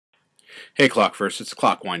Hey Clockverse, it's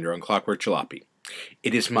Clockwinder on Clockwork Jalopy.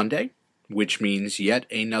 It is Monday, which means yet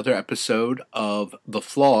another episode of The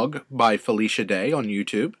Flog by Felicia Day on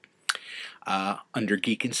YouTube, under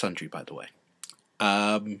Geek and Sundry, by the way.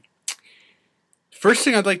 First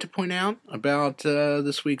thing I'd like to point out about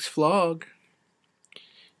this week's Flog,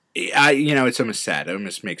 it's almost sad. It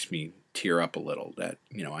almost makes me tear up a little that,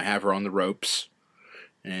 I have her on the ropes,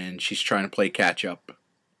 and she's trying to play catch-up,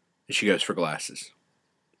 and she goes for glasses.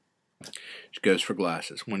 She goes for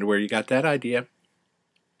glasses. Wonder where you got that idea,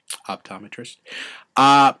 optometrist.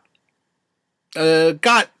 I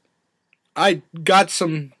got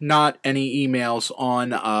some not any emails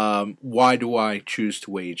on why do I choose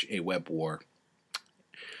to wage a web war,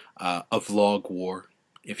 a vlog war,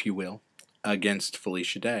 if you will, against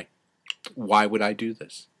Felicia Day. Why would I do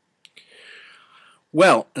this?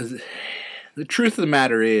 Well, the truth of the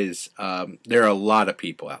matter is there are a lot of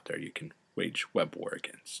people out there you can wage web war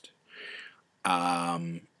against.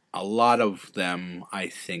 A lot of them, I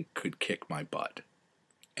think, could kick my butt.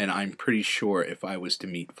 And I'm pretty sure if I was to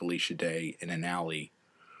meet Felicia Day in an alley,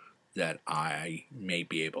 that I may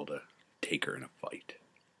be able to take her in a fight.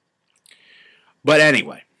 But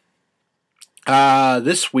anyway,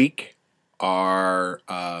 this week, our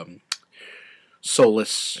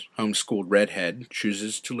soulless homeschooled redhead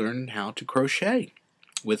chooses to learn how to crochet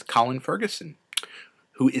with Colin Ferguson,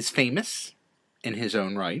 who is famous in his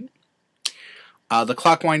own right. The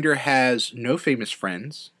Clockwinder has no famous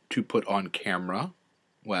friends to put on camera.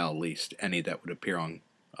 Well, at least any that would appear on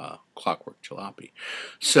Clockwork Jalopy.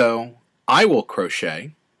 So, I will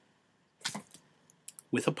crochet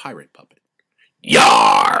with a pirate puppet.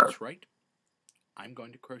 Yar! That's right. I'm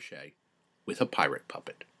going to crochet with a pirate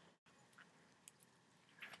puppet.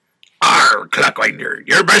 Arr, Clockwinder,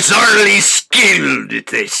 you're bizarrely skilled at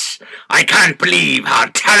this. I can't believe how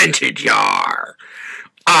talented you are.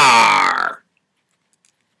 Arr!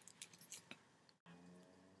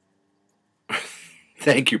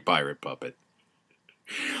 Thank you, pirate puppet.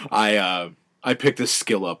 I picked this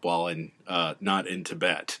skill up while not in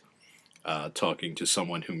Tibet, talking to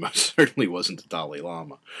someone who most certainly wasn't the Dalai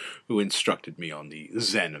Lama, who instructed me on the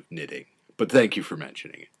Zen of knitting. But thank you for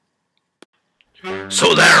mentioning it.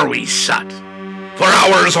 So there we sat, for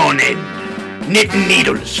hours on end, knitting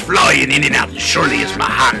needles flying in and out as surely as my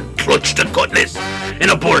hand clutched a cutlass in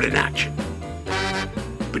a boarding action.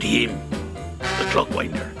 But him, the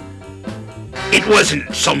Clockwinder, it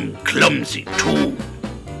wasn't some clumsy tool.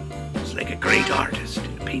 It was like a great artist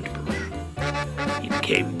in a paintbrush. He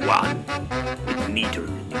became one with needle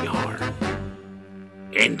in the yarn.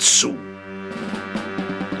 And soon,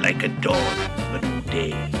 like a dawn of a new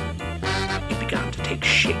day, it began to take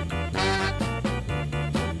shape.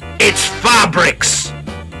 Its fabrics,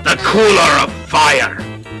 the cooler of fire,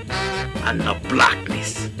 and the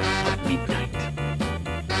blackness of midnight.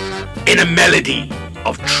 In a melody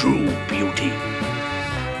of true beauty,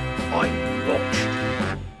 I watched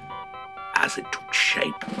as it took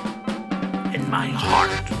shape, and my heart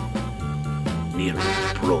nearly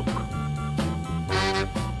broke.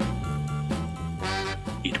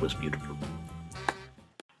 It was beautiful.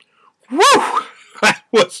 Woo! That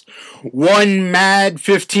was one mad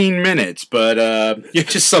 15 minutes, but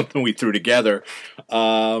it's just something we threw together.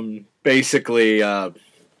 Basically,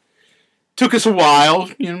 took us a while,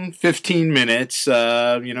 15 minutes,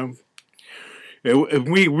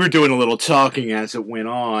 we were doing a little talking as it went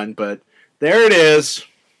on, but there it is,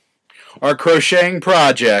 our crocheting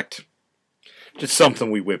project, just something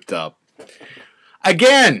we whipped up.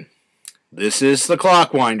 Again, this is the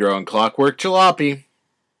Clockwinder on Clockwork Jalopy.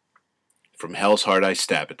 From hell's heart I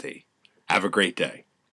stab at thee. Have a great day.